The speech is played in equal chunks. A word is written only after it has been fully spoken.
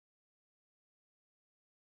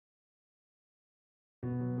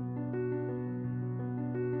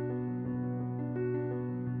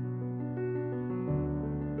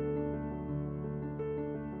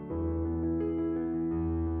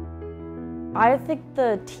I think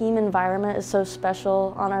the team environment is so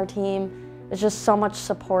special on our team. It's just so much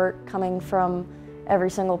support coming from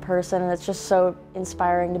every single person, and it's just so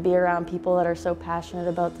inspiring to be around people that are so passionate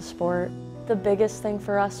about the sport. The biggest thing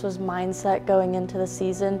for us was mindset going into the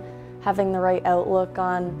season, having the right outlook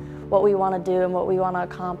on what we want to do and what we want to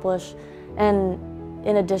accomplish, and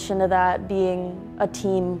in addition to that, being a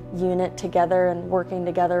team unit together and working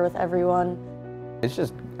together with everyone. It's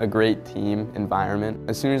just a great team environment.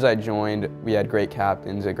 As soon as I joined, we had great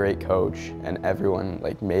captains, a great coach, and everyone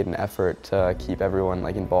made an effort to keep everyone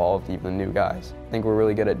involved, even the new guys. I think we're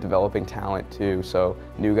really good at developing talent too, so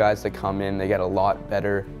new guys that come in, they get a lot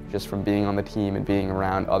better just from being on the team and being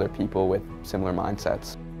around other people with similar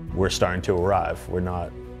mindsets. We're starting to arrive. We're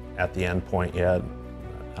not at the end point yet.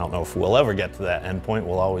 I don't know if we'll ever get to that end point.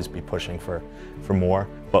 We'll always be pushing for more,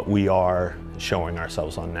 but we are showing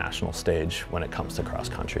ourselves on national stage when it comes to cross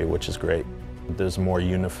country, which is great. There's more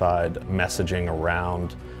unified messaging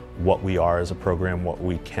around what we are as a program, what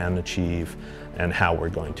we can achieve, and how we're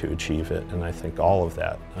going to achieve it. And I think all of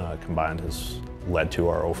that combined has led to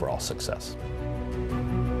our overall success.